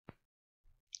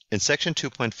In section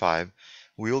 2.5,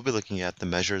 we will be looking at the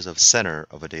measures of center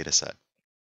of a dataset.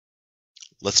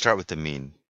 Let's start with the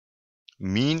mean.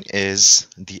 Mean is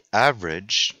the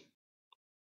average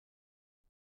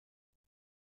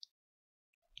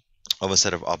of a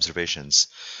set of observations.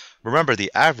 Remember,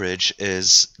 the average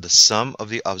is the sum of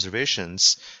the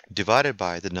observations divided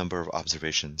by the number of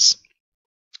observations.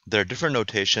 There are different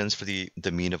notations for the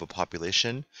mean of a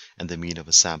population and the mean of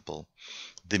a sample.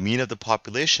 The mean of the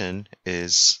population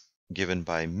is given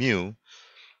by mu,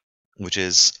 which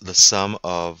is the sum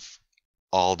of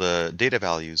all the data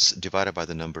values divided by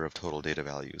the number of total data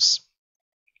values.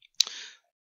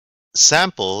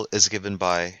 Sample is given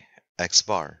by x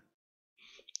bar.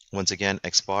 Once again,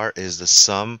 x bar is the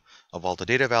sum of all the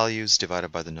data values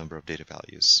divided by the number of data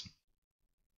values.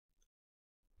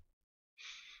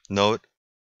 Note,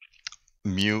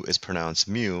 mu is pronounced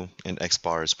mu and x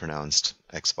bar is pronounced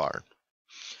x bar.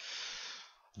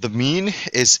 The mean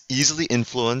is easily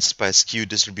influenced by skewed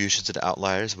distributions and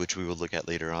outliers, which we will look at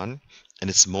later on, and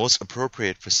it's most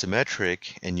appropriate for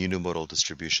symmetric and unimodal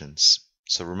distributions.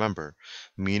 So remember,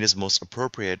 mean is most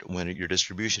appropriate when your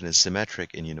distribution is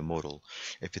symmetric and unimodal.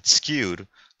 If it's skewed,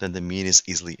 then the mean is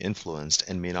easily influenced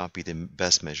and may not be the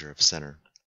best measure of center.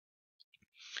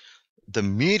 The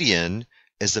median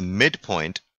is the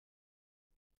midpoint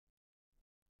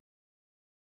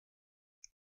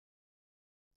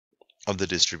of the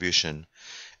distribution.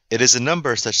 It is a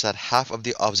number such that half of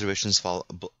the observations fall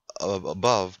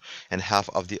above and half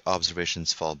of the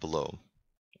observations fall below.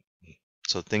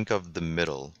 So think of the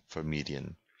middle for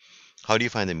median. How do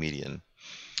you find the median?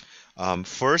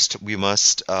 First, we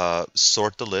must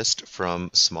sort the list from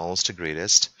smallest to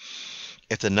greatest.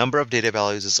 If the number of data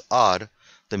values is odd,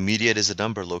 the median is a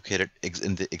number located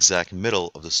in the exact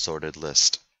middle of the sorted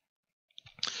list.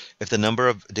 If the number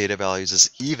of data values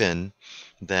is even,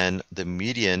 then the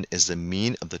median is the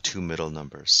mean of the two middle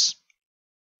numbers.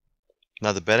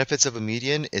 Now, the benefits of a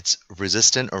median: it's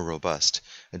resistant or robust.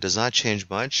 It does not change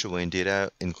much when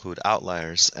data include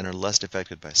outliers and are less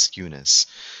affected by skewness.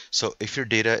 So if your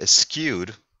data is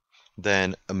skewed,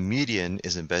 then a median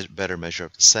is a better measure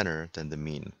of the center than the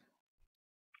mean.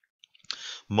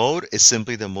 Mode is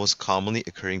simply the most commonly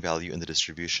occurring value in the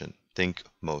distribution. Think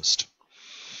most.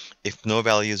 If no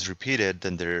value is repeated,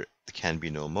 then there can be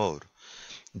no mode.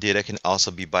 Data can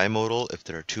also be bimodal if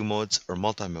there are two modes, or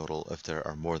multimodal if there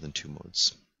are more than two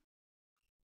modes.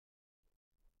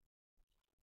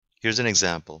 Here's an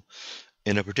example.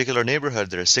 In a particular neighborhood,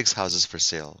 there are 6 houses for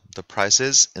sale. The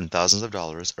prices in thousands of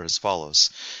dollars are as follows: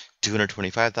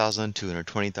 $225,000,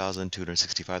 $220,000,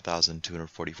 $265,000,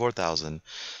 $244,000,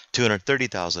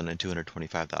 $230,000, and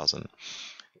 $225,000.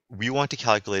 We want to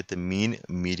calculate the mean,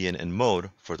 median, and mode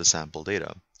for the sample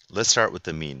data. Let's start with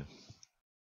the mean.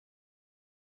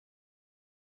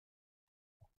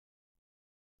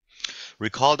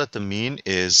 Recall that the mean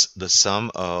is the sum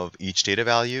of each data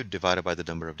value divided by the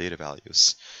number of data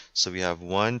values. So we have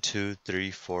 1, 2,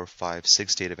 3, 4, 5,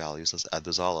 6 data values. Let's add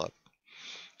those all up.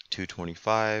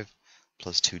 225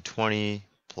 plus 220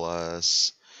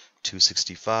 plus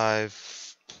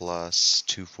 265 plus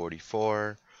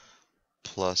 244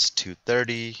 plus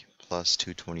 230 plus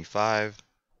 225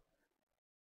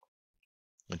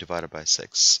 and divided by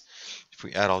 6. If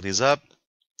we add all these up,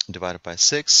 divided by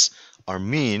 6, our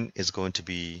mean is going to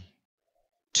be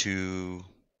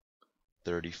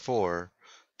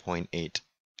 234.8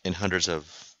 in hundreds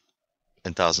of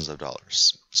and thousands of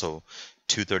dollars. So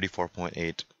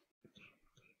 234.8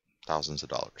 thousands of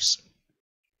dollars.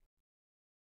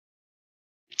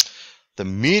 The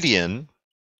median,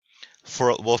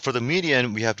 for the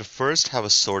median, we have to first have a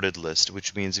sorted list,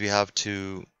 which means we have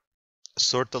to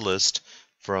sort the list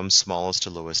from smallest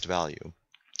to lowest value.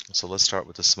 So let's start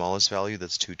with the smallest value,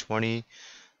 that's 220.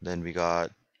 Then we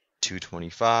got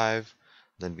 225.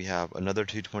 Then we have another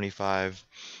 225.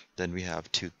 Then we have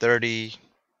 230.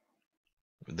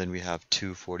 Then we have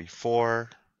 244.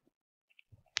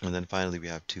 And then finally we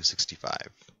have 265.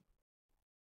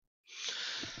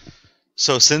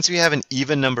 So since we have an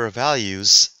even number of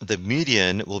values, the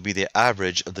median will be the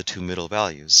average of the two middle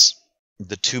values.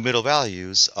 The two middle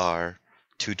values are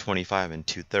 225 and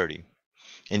 230.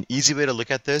 An easy way to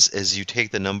look at this is you take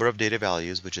the number of data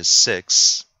values, which is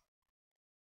 6,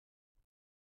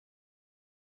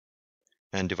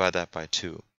 and divide that by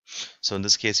 2. So in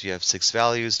this case, we have 6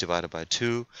 values divided by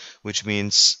 2, which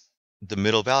means the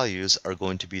middle values are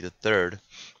going to be the third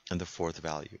and the fourth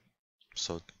value.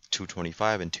 So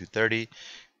 225 and 230.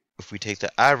 If we take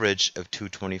the average of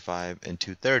 225 and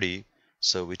 230,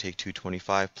 so we take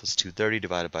 225 plus 230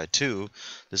 divided by 2,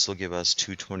 this will give us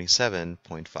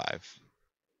 227.5.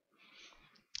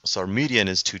 So our median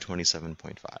is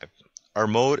 227.5. Our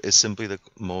mode is simply the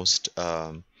most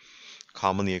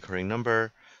commonly occurring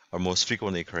number, or most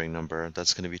frequently occurring number.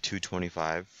 That's going to be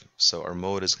 225. So our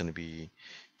mode is going to be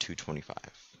 225.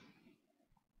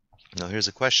 Now here's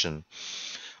a question.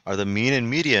 Are the mean and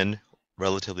median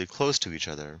relatively close to each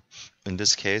other? In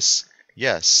this case,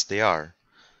 yes, they are.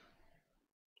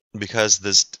 Because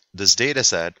this data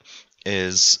set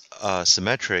is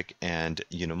symmetric and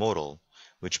unimodal,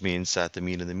 which means that the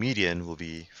mean and the median will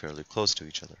be fairly close to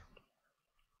each other.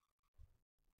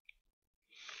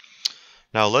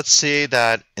 Now let's say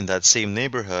that in that same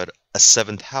neighborhood, a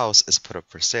seventh house is put up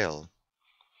for sale.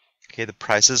 Okay, the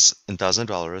prices in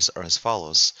 $1,000 are as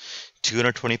follows: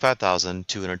 $225,000,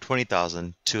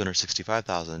 $220,000,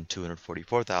 $265,000,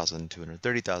 $244,000,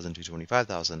 $230,000,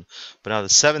 $225,000. But now the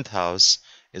seventh house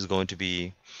is going to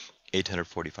be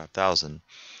 $845,000.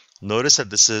 Notice that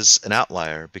this is an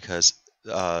outlier because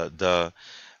the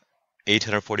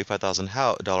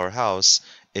 $845,000 house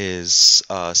is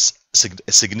a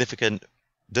significant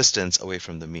distance away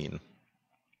from the mean.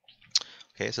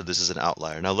 Okay, so this is an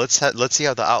outlier. Now let's see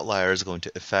how the outlier is going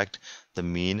to affect the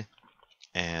mean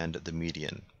and the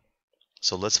median.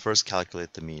 So let's first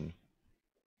calculate the mean.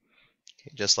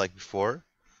 Okay, just like before,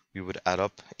 we would add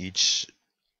up each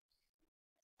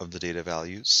of the data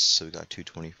values. So we got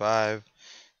 225,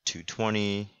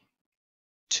 220,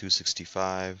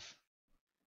 265,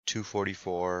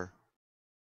 244,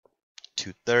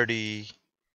 230,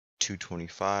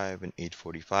 225, and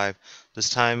 845. This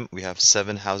time we have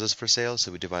 7 houses for sale,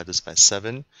 so we divide this by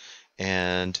 7,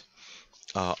 and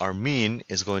our mean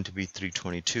is going to be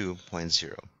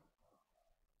 322.0.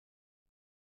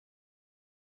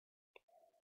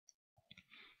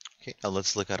 Okay, now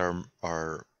let's look at our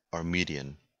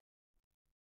median.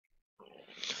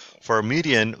 For our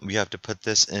median, we have to put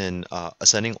this in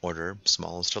ascending order,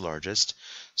 smallest to largest.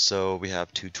 So we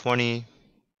have 220,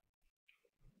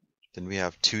 then we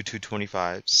have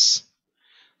 225s,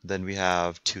 then we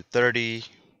have 230,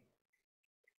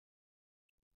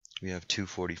 we have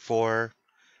 244,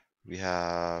 we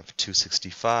have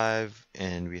 265,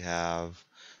 and we have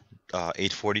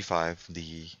 845,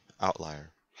 the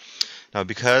outlier. Now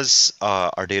because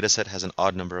our data set has an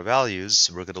odd number of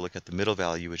values, we're going to look at the middle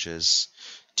value, which is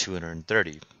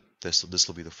 230. This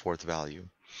will be the 4th value.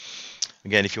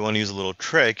 Again, if you want to use a little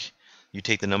trick, you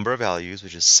take the number of values,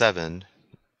 which is 7,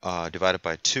 divided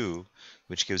by 2,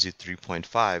 which gives you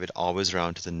 3.5. It always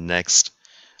round to the next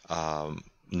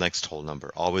whole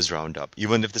number. Always round up.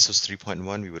 Even if this was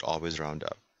 3.1, we would always round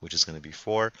up, which is going to be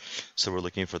 4. So we're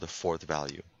looking for the 4th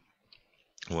value.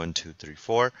 1, 2, 3,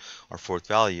 4. Our 4th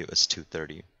value is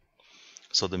 230.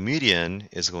 So the median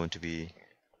is going to be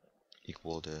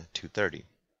equal to 230.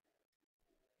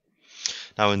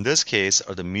 Now in this case,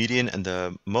 are the median and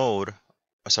the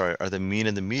mean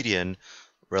and the median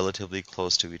relatively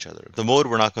close to each other? The mode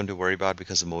we're not going to worry about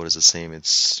because the mode is the same.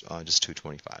 It's just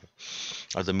 225.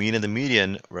 Are the mean and the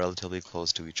median relatively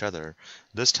close to each other?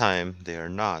 This time they are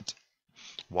not.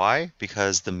 Why?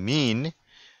 Because the mean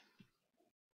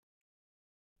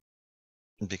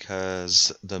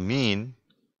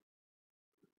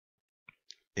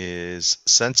is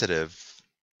sensitive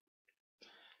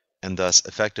and thus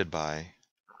affected by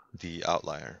the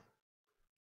outlier.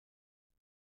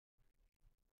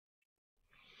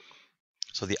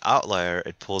 So the outlier,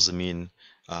 it pulls the mean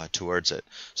towards it.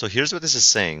 So here's what this is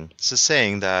saying. This is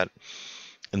saying that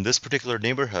in this particular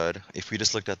neighborhood, if we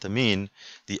just looked at the mean,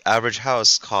 the average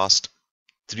house cost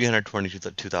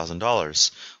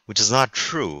 $322,000, which is not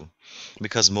true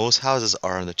because most houses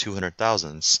are in the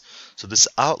 200,000s. So this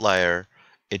outlier,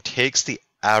 it takes the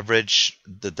average,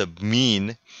 the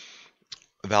mean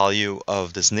value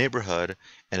of this neighborhood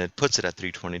and it puts it at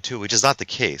 322, which is not the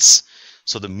case.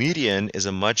 So the median is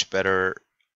a much better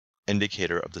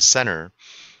indicator of the center.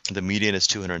 The median is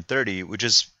 230, which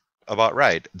is about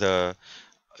right. The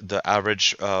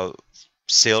average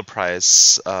sale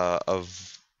price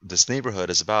of this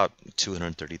neighborhood is about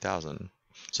 230,000.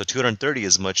 So 230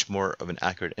 is much more of an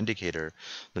accurate indicator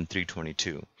than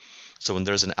 322. So when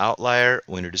there's an outlier,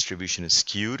 when your distribution is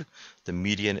skewed, the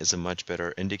median is a much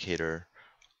better indicator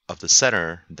of the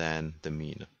center than the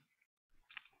mean.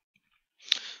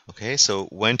 Okay, so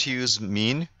when to use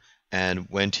mean and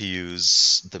when to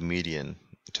use the median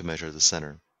to measure the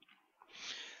center.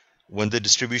 When the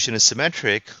distribution is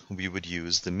symmetric, we would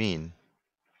use the mean.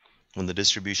 When the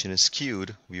distribution is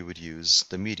skewed, we would use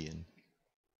the median.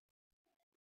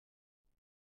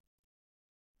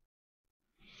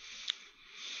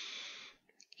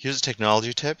 Here's a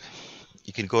technology tip.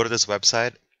 You can go to this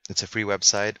website. It's a free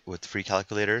website with free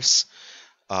calculators,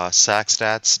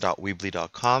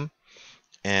 sacstats.weebly.com.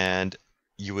 and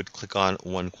you would click on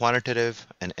one quantitative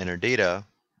and enter data,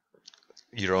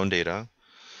 your own data.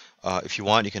 If you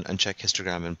want, you can uncheck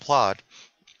histogram and plot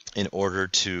in order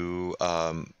to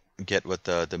get what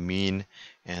the mean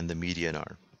and the median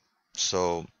are.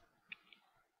 So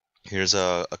here's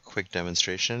a quick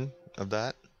demonstration of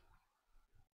that.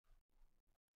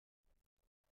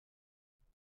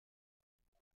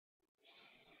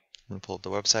 I'm going to pull up the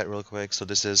website real quick. So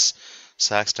this is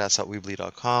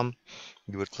sacstats.weebly.com.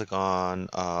 You would click on,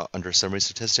 under summary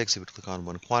statistics, you would click on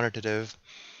one quantitative,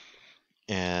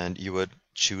 and you would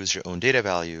choose your own data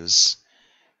values.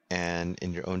 And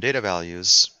in your own data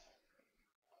values,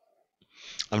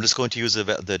 I'm just going to use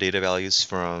the data values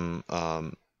from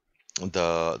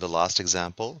the last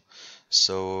example.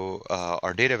 So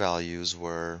our data values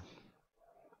were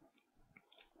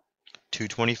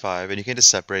 225, and you can just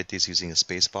separate these using a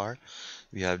space bar.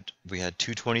 We had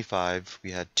 225,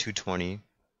 we had 220,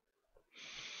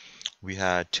 we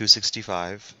had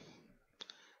 265,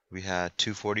 we had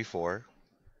 244,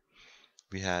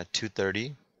 we had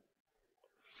 230,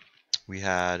 we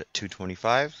had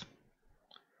 225,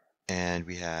 and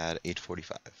we had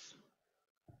 845.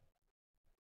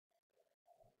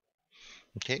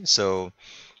 Okay, so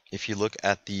if you look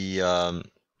at the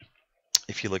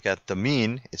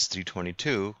mean, it's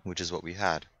 322, which is what we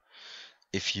had.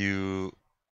 If you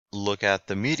look at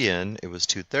the median, it was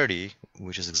 230,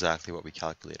 which is exactly what we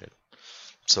calculated.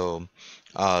 So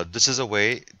this is a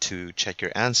way to check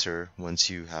your answer once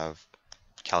you have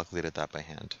calculated that by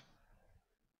hand.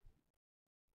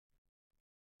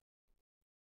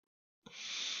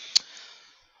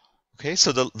 Okay,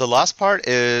 so the last part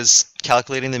is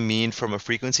calculating the mean from a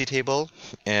frequency table,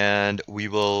 and we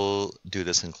will do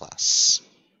this in class.